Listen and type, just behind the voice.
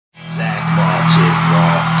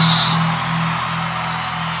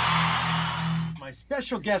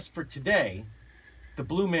Special guest for today, the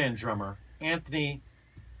Blue Man drummer, Anthony,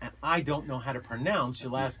 and I don't know how to pronounce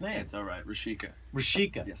your last name. It's all right. Riscica.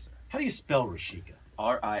 Riscica. Yes, sir. How do you spell Riscica?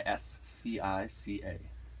 Riscica.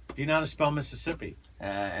 Do you know how to spell Mississippi?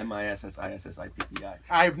 Mississippi.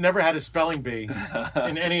 I've never had a spelling bee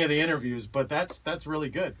in any of the interviews, but that's really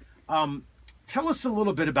good. Tell us a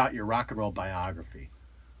little bit about your rock and roll biography.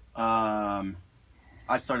 I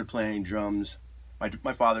started playing drums.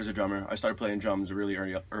 My father's a drummer. I started playing drums really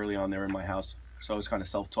early on there in my house, so I was kind of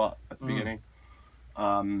self-taught at the beginning.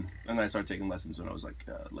 And then I started taking lessons when I was like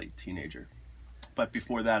a late teenager. But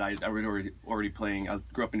before that, I was already playing. I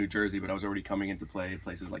grew up in New Jersey, but I was already coming in to play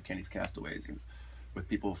places like Kenny's Castaways and with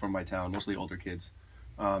people from my town, mostly older kids.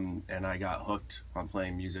 And I got hooked on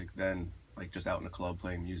playing music then, like just out in a club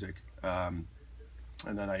playing music. And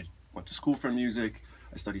then I went to school for music.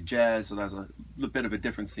 I studied jazz, so that was a bit of a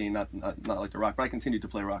different scene, not like the rock, but I continued to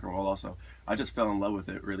play rock and roll also. I just fell in love with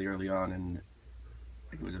it really early on, and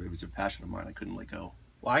it was a passion of mine. I couldn't let go.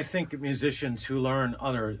 Well, I think musicians who learn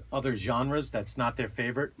other genres that's not their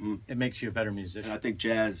favorite, it makes you a better musician. And I think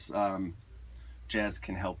jazz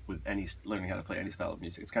can help with learning how to play any style of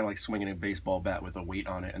music. It's kind of like swinging a baseball bat with a weight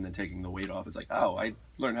on it and then taking the weight off. It's like, oh, I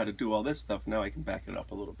learned how to do all this stuff. Now I can back it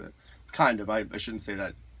up a little bit. Kind of. I shouldn't say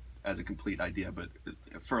that as a complete idea, but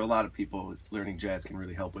for a lot of people, learning jazz can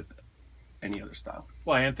really help with any other style.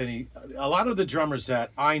 Well, Anthony, a lot of the drummers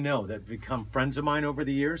that I know that have become friends of mine over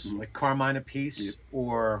the years, like Carmine Appice,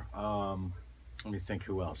 or let me think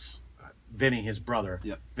who else. Vinny, his brother.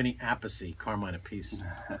 Vinny Appice, Carmine Appice.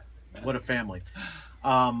 What a family.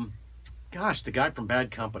 Gosh, the guy from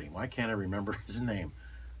Bad Company. Why can't I remember his name?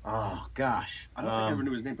 Oh, gosh. I don't think I ever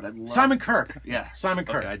knew his name, but I'd love... Simon Kirk. Yeah. Simon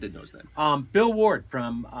Kirk. Okay, I did know his name. Bill Ward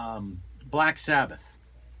from Black Sabbath.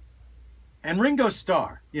 And Ringo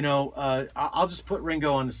Starr. You know, I'll just put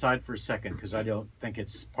Ringo on the side for a second because I don't think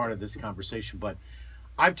it's part of this conversation. But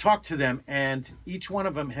I've talked to them, and each one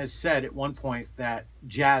of them has said at one point that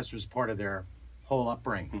jazz was part of their whole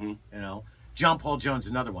upbringing. You know, John Paul Jones,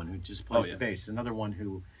 another one who just plays the bass. Another one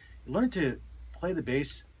who learned to play the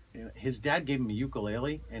bass. His dad gave him a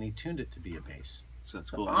ukulele, and he tuned it to be a bass. So that's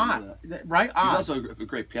cool. Right? He's also a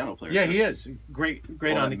great piano player. Yeah, he is. Great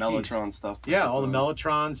all on the Mellotron keys. Stuff. Yeah, all the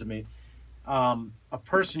Mellotrons. I mean, a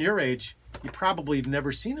person your age, you probably have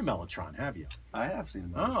never seen a Mellotron, have you? I have seen a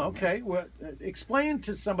Mellotron. Oh, okay. Well, explain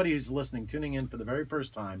to somebody who's listening, tuning in for the very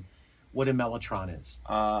first time, what a Mellotron is.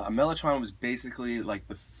 A Mellotron was basically like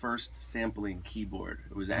the first sampling keyboard.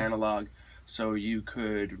 It was analog, so you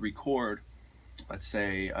could record, let's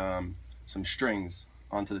say, some strings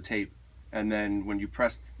onto the tape, and then when you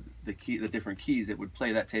pressed the different keys, it would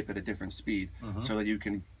play that tape at a different speed, so that you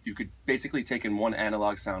could basically take in one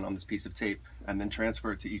analog sound on this piece of tape and then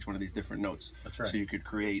transfer it to each one of these different notes. That's right. So you could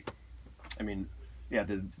create, I mean, yeah,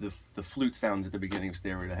 the flute sounds at the beginning of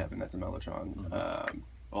Stairway to Heaven. That's a Mellotron.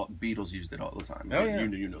 Beatles used it all the time. Oh, yeah.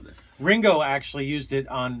 You know this. Ringo actually used it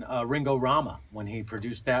on Ringo Rama when he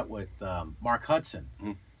produced that with Mark Hudson.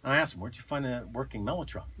 I asked him, "Where'd you find a working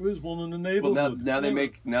Mellotron?" There's one in the neighborhood. Well, now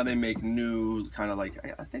they make new kind of like,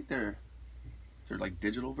 I think they're like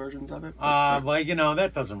digital versions of it. Well, you know,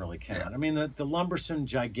 that doesn't really count. Yeah. I mean, the Lumberson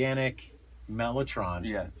gigantic Mellotron.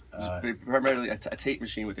 Yeah, primarily a tape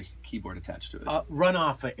machine with a keyboard attached to it. Run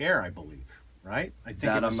off of air, I believe. Right? I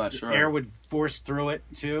think I'm not sure. Air would force through it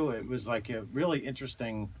too. It was like a really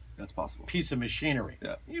interesting. That's possible. Piece of machinery.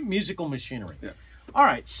 Yeah. Musical machinery. Yeah. All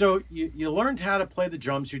right, so you learned how to play the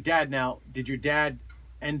drums. Your dad did your dad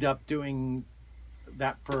end up doing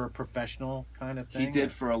that for a professional kind of thing? He did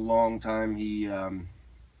for a long time. He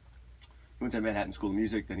went to Manhattan School of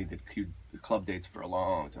Music, then he did club dates for a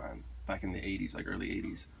long time, back in the 80s, like early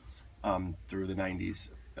 80s, through the 90s,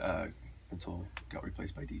 until it got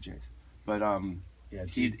replaced by DJs. But yeah,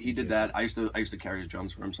 he did that. I used to carry his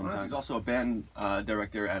drums for him sometimes. He's also a band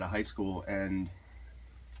director at a high school, and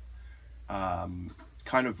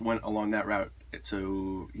kind of went along that route.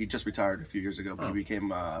 So he just retired a few years ago, but he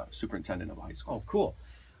became superintendent of a high school. Oh, cool.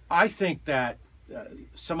 I think that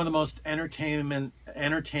some of the most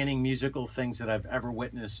entertaining musical things that I've ever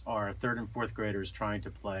witnessed are third and fourth graders trying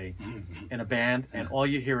to play in a band, and all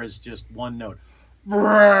you hear is just one note.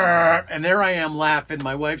 And there I am laughing.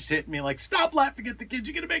 My wife's hitting me like, "Stop laughing at the kid.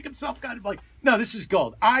 You're going to make him self-conscious." Like, no, this is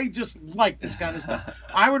gold. I just like this kind of stuff.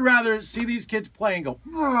 I would rather see these kids play and go,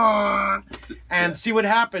 and see what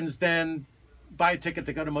happens than buy a ticket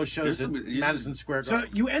to go to most shows at Madison Square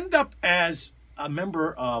Garden. So you end up as a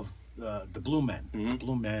member of the Blue Men.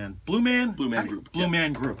 Blue Man Group. Blue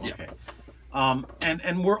Man Group, okay.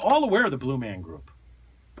 And we're all aware of the Blue Man Group.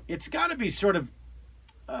 It's got to be sort of,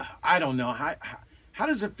 I don't know, how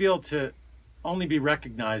does it feel to only be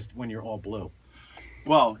recognized when you're all blue.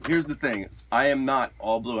 Well, here's the thing. I am not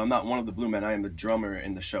all blue. I'm not one of the blue men. I am the drummer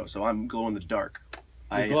in the show, so I'm glow in the dark.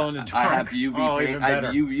 You're glow in the dark. I have UV paint. Even I better.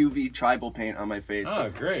 have UV tribal paint on my face. Oh,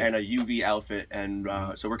 great. And a UV outfit, and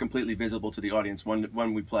so we're completely visible to the audience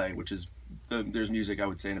when we play, which is there's music, I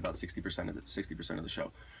would say, in about 60% of the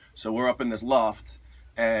show. So we're up in this loft,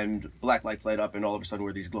 and black lights light up, and all of a sudden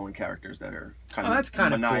we're these glowing characters that are that's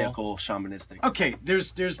kind of maniacal, cool. shamanistic. Okay,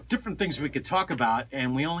 there's different things we could talk about,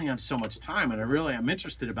 and we only have so much time. And I'm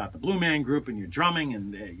interested about the Blue Man Group and your drumming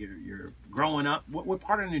and your growing up. What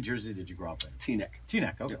part of New Jersey did you grow up in? Teaneck.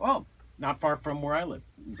 Teaneck. Okay. Yeah. Oh, not far from where I live.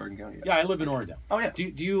 Bergen County. Yeah, I live in Oradell. Oh yeah. Do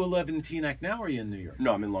you live in Teaneck now, or are you in New York City?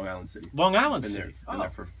 No, I'm in Long Island City. Long Island Been City. Been there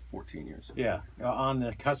for 14 years. Yeah, on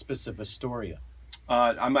the cuspice of Astoria.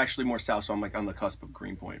 I'm actually more south, so I'm like on the cusp of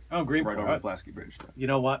Greenpoint. Oh, Greenpoint. Right over the Pulaski Bridge. Yeah. You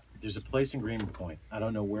know what? There's a place in Greenpoint. I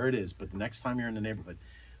don't know where it is, but the next time you're in the neighborhood,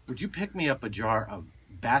 would you pick me up a jar of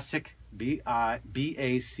Bassic,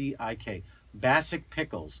 B-A-C-I-K, Bassic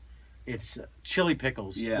pickles? It's chili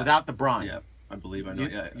pickles without the brine. Yeah, I believe I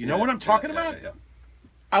know. You know what I'm talking about? Yeah.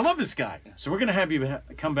 I love this guy. So we're going to have you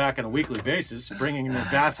come back on a weekly basis, bringing in the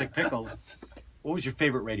Bassic pickles. What was your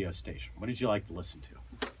favorite radio station? What did you like to listen to?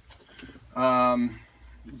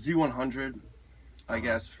 Z100, I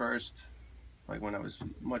guess first, like when I was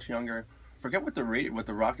much younger. Forget what the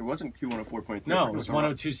rock. It wasn't Q104.3. No, it was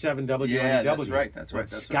 102.7 WNEW. Yeah, that's right. That's right.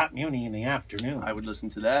 That's Scott Muni in the afternoon. I would listen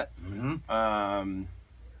to that. Mm-hmm.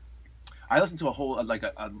 I listened to a whole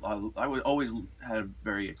I would always had a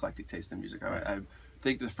very eclectic taste in music. I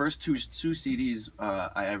think the first two CDs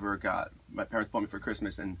I ever got, my parents bought me for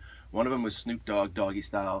Christmas, and one of them was Snoop Dogg, Doggy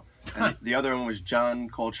Style, and the other one was John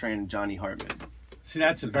Coltrane and Johnny Hartman. See,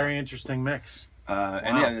 that's a very interesting mix.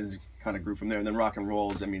 And yeah, it kind of grew from there. And then rock and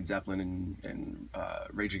rolls, I mean, Zeppelin and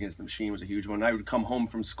Rage Against the Machine was a huge one. I would come home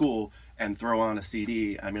from school and throw on a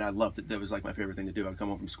CD. I mean, I loved it. That was like my favorite thing to do. I'd come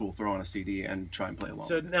home from school, throw on a CD, and try and play along.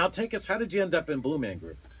 So now take us, how did you end up in Blue Man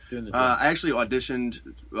Group doing the drums? I actually auditioned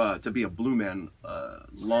to be a Blue Man a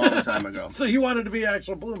long time ago. So you wanted to be an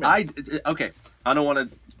actual Blue Man? Okay, I don't want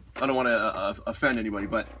to offend anybody,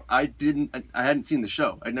 but I hadn't seen the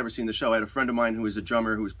show. I'd never seen the show. I had a friend of mine who was a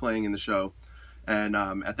drummer who was playing in the show, and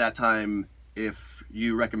at that time, if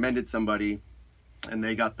you recommended somebody and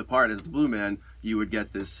they got the part as the Blue Man, you would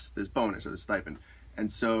get this bonus or the stipend.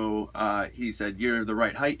 And so he said, "You're the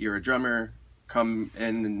right height. You're a drummer. Come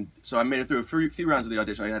in." And so I made it through a few rounds of the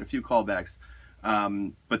audition. I had a few callbacks.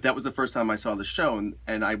 But that was the first time I saw the show,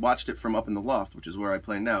 and I watched it from up in the loft, which is where I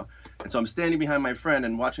play now. And so I'm standing behind my friend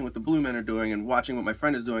and watching what the Blue Men are doing and watching what my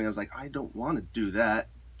friend is doing. I was like, I don't want to do that,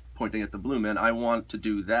 pointing at the Blue Men. I want to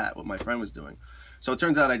do that, what my friend was doing. So it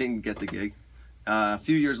turns out I didn't get the gig. A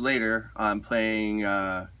few years later, I'm playing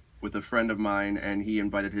with a friend of mine, and he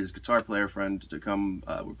invited his guitar player friend to come.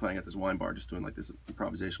 We're playing at this wine bar, just doing like this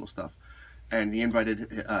improvisational stuff. And he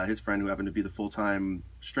invited his friend, who happened to be the full-time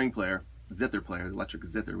string player, zither player, electric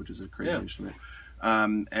zither, which is a crazy instrument.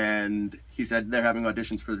 And he said they're having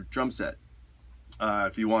auditions for the drum set.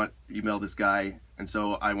 If you want, email this guy. And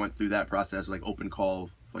so I went through that process, like open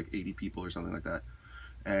call, like 80 people or something like that.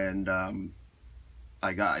 And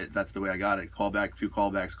I got it. That's the way I got it. Few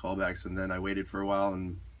callbacks, and then I waited for a while,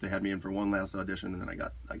 and they had me in for one last audition, and then I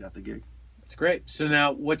got the gig. That's great. So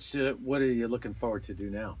now, what are you looking forward to do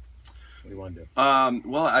now? What do you want to do?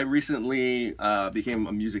 Well, I recently became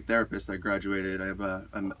a music therapist. I graduated. I have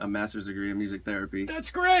a master's degree in music therapy. That's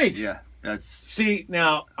great. Yeah, See,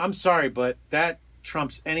 now, I'm sorry, but that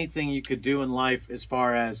trumps anything you could do in life as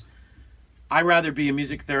far as I'd rather be a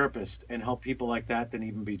music therapist and help people like that than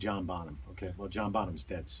even be John Bonham. Okay, well, John Bonham's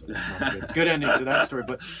dead, so that's not a good ending to that story.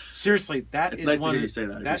 But seriously, it's nice to hear you say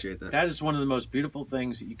that. I appreciate that. That is one of the most beautiful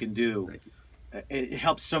things that you can do. Thank you. It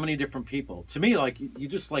helps so many different people. To me, like you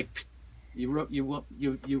just like you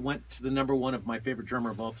went to the #1 of my favorite drummer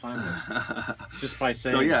of all time list just by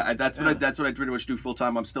saying. So yeah, that's what I pretty much do full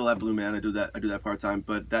time. I'm still at Blue Man. I do that part time,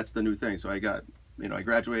 but that's the new thing. So I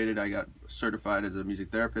graduated. I got certified as a music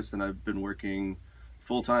therapist, and I've been working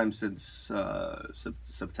full time since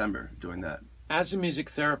September doing that. As a music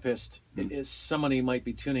therapist, is somebody might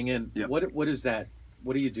be tuning in. Yep. What is that?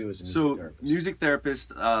 What do you do as a music therapist? Music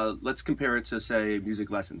therapist, let's compare it to, say, music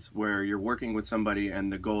lessons, where you're working with somebody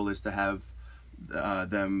and the goal is to have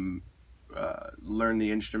them learn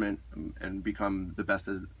the instrument and become the best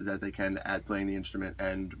that they can at playing the instrument,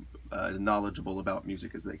 and as knowledgeable about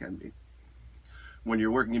music as they can be. When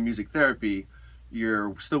you're working in music therapy,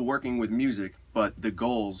 you're still working with music, but the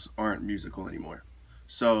goals aren't musical anymore.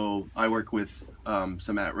 So I work with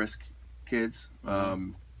some at-risk kids.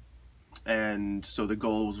 And so the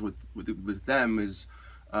goals with them is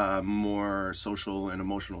more social and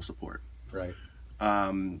emotional support. Right.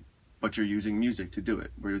 But you're using music to do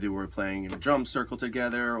it. Whether we're playing in a drum circle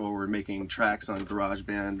together, or we're making tracks on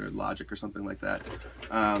GarageBand or Logic or something like that.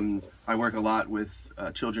 I work a lot with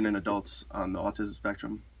children and adults on the autism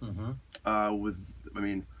spectrum.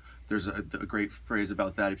 There's a great phrase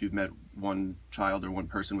about that. If you've met one child or one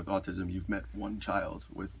person with autism, you've met one child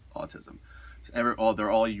with autism. They're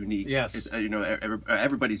all unique. Yes.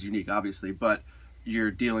 Everybody's unique, obviously, but you're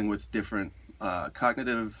dealing with different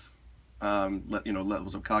cognitive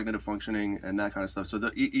levels of cognitive functioning and that kind of stuff. So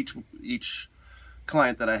each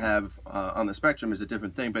client that I have on the spectrum is a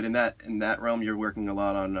different thing. But in that realm, you're working a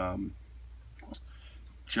lot on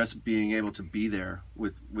just being able to be there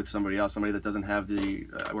with somebody else, somebody that doesn't have the.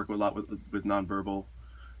 I work a lot with nonverbal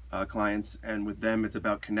clients, and with them, it's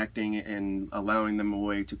about connecting and allowing them a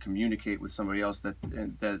way to communicate with somebody else that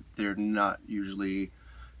they're not usually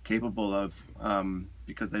capable of,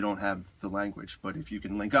 because they don't have the language. But if you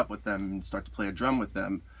can link up with them and start to play a drum with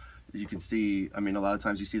them, you can see, a lot of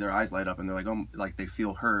times you see their eyes light up and they're like, oh, like they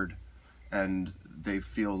feel heard, and they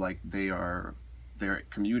feel like they're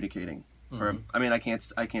communicating. Or I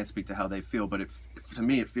can't speak to how they feel, but to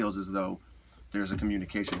me it feels as though there's a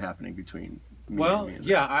communication happening between me and me.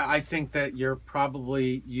 Yeah, I think that you're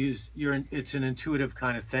probably it's an intuitive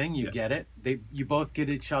kind of thing. You get it. You both get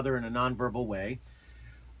each other in a nonverbal way.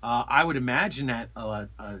 I would imagine that a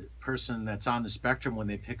person that's on the spectrum, when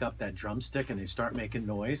they pick up that drumstick and they start making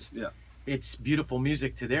noise, it's beautiful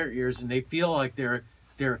music to their ears, and they feel like they're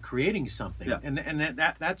creating something. Yeah. And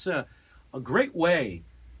that's a great way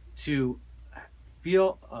to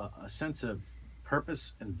feel a sense of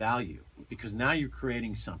purpose and value, because now you're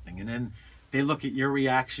creating something. And then they look at your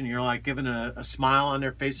reaction, you're like giving a smile on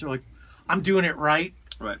their face. They're like, I'm doing it right.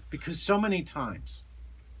 Right. Because so many times,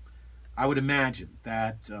 I would imagine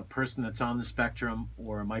that a person that's on the spectrum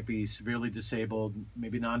or might be severely disabled,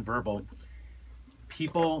 maybe nonverbal,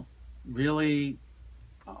 people really,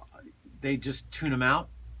 they just tune them out,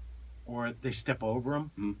 or they step over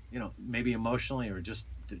them, maybe emotionally, or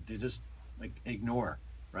they just like ignore,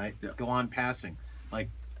 right? Yeah. Go on passing, like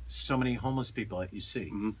so many homeless people that you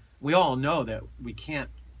see. We all know that we can't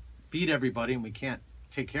feed everybody and we can't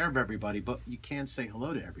take care of everybody, but you can say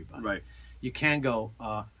hello to everybody. Right. You can go,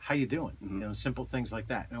 how you doing? Simple things like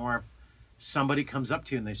that. Or if somebody comes up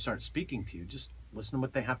to you and they start speaking to you, just listen to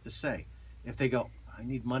what they have to say. If they go, I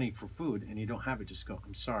need money for food, and you don't have it, just go,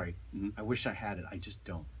 I'm sorry. I wish I had it. I just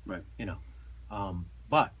don't. Right.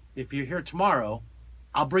 But if you're here tomorrow,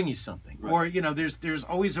 I'll bring you something. Right. Or, there's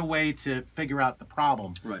always a way to figure out the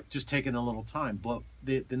problem. Right. Just taking a little time. But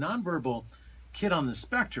the nonverbal kid on the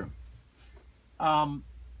spectrum,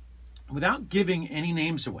 without giving any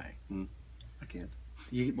names away, I can't.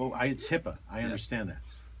 It's HIPAA. I understand that.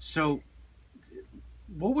 So,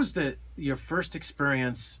 what was your first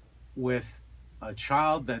experience with a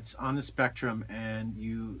child that's on the spectrum, and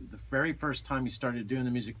the very first time you started doing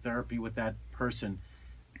the music therapy with that person,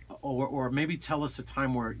 or maybe tell us a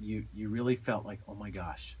time where you really felt like, oh my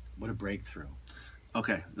gosh, what a breakthrough.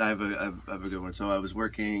 Okay, I have a good one. So I was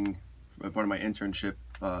working, part of my internship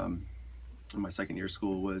in my second year of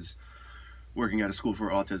school was working at a school for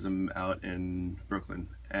autism out in Brooklyn,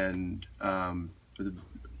 and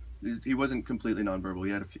he wasn't completely nonverbal.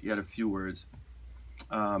 He had a few words,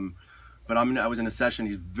 but I was in a session.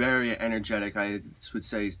 He's very energetic. I would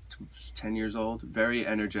say he's 10 years old. Very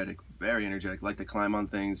energetic. Liked to climb on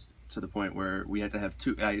things, to the point where we had to have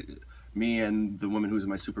me and the woman who was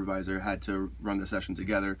my supervisor had to run the session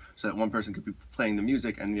together, so that one person could be playing the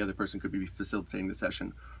music and the other person could be facilitating the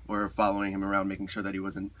session, or following him around, making sure that he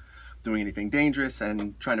wasn't doing anything dangerous,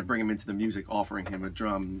 and trying to bring him into the music, offering him a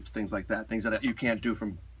drum, things like that, things that you can't do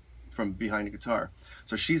from behind a guitar.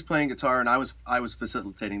 So she's playing guitar, and I was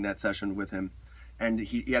facilitating that session with him, and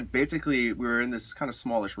he had basically, we were in this kind of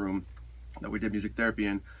smallish room that we did music therapy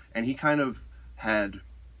in, and he kind of had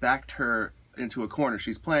backed her into a corner.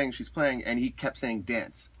 She's playing, and he kept saying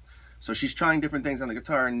dance. So she's trying different things on the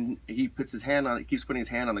guitar, and he keeps putting his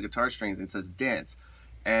hand on the guitar strings and says dance.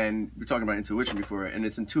 And we're talking about intuition before, and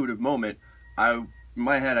it's intuitive moment. In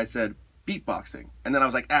my head I said beatboxing, and then I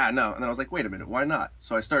was like, no, and then I was like, wait a minute, why not?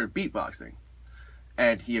 So I started beatboxing,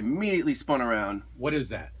 and he immediately spun around. What is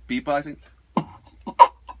that? Beatboxing.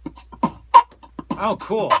 Oh,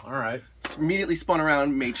 cool. All right. Immediately spun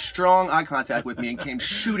around, made strong eye contact with me, and came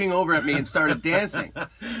shooting over at me and started dancing.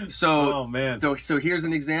 So, oh man. So here's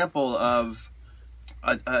an example of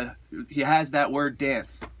he has that word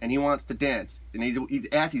dance, and he wants to dance, and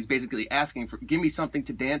he's basically asking for, give me something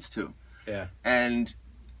to dance to. Yeah. And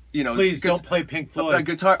you know, please don't play Pink Floyd.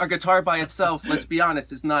 A guitar by itself, let's be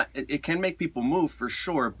honest, is not. It can make people move for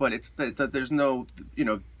sure, but there's no, you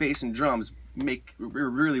know, bass and drums make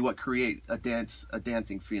really what create a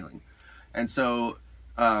dancing feeling, and so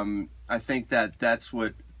I think that's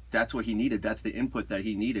what he needed. That's the input that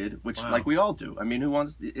he needed, which like we all do. I mean,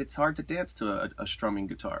 it's hard to dance to a strumming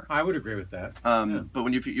guitar. I would agree with that. But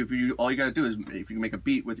when if you all you got to do is if you make a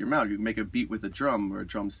beat with your mouth, you can make a beat with a drum or a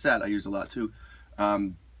drum set. I use a lot too.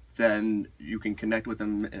 Then you can connect with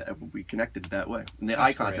him. We connected that way. And the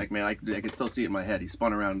eye contact, man, I can still see it in my head. He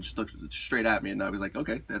spun around and just looked straight at me, and I was like,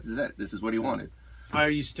 okay, this is it. This is what he wanted. Are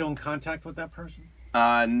you still in contact with that person?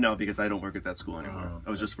 No, because I don't work at that school anymore. I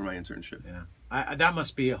was just for my internship. Yeah, that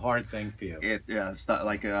must be a hard thing for you. It's not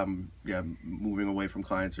like moving away from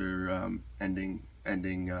clients or ending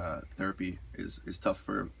therapy is tough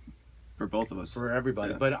for both of us. For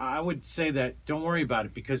everybody. But I would say that don't worry about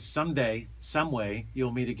it, because someday, some way,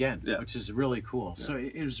 you'll meet again, which is really cool. So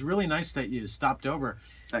it was really nice that you stopped over.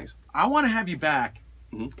 Thanks. I want to have you back,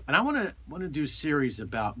 and I want to do a series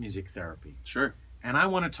about music therapy. Sure. And I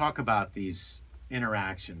want to talk about these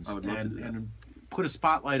interactions and put a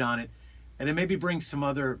spotlight on it, and then maybe bring some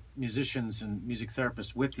other musicians and music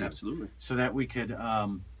therapists with you. Absolutely. So that we could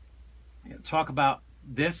talk about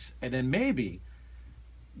this, and then maybe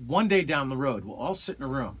one day down the road, we'll all sit in a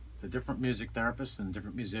room, the different music therapists and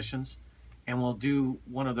different musicians, and we'll do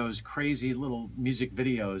one of those crazy little music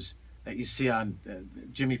videos that you see on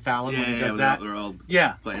Jimmy Fallon when he does that. They're all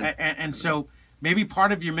playing. And so maybe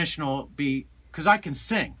part of your mission will be, because I can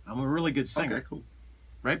sing. I'm a really good singer. Okay, cool.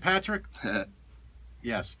 Right, Patrick?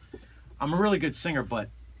 Yes. I'm a really good singer, but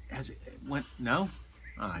no?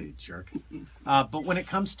 Ah, you jerk. But when it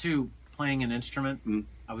comes to playing an instrument,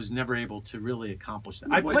 I was never able to really accomplish that.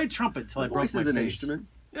 I played trumpet till I broke my face. Voice is an instrument.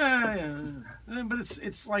 Yeah. But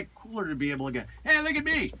it's like cooler to be able to get, hey, look at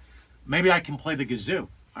me. Maybe I can play the kazoo.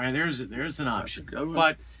 All right, there's an option.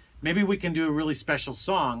 But maybe we can do a really special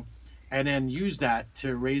song and then use that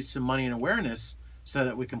to raise some money and awareness so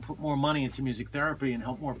that we can put more money into music therapy and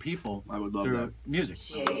help more people through music.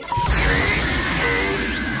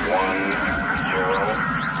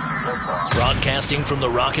 Broadcasting from the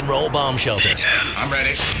Rock and Roll Bomb Shelter. I'm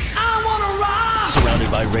ready. I wanna rock!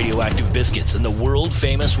 Surrounded by radioactive biscuits and the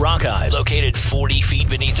world-famous Rock Hives, located 40 feet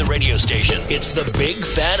beneath the radio station. It's the Big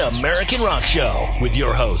Fat American Rock Show with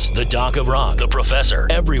your host, the Doc of Rock, the Professor,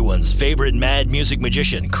 everyone's favorite mad music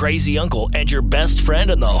magician, crazy uncle, and your best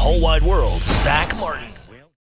friend in the whole wide world, Zach Martin.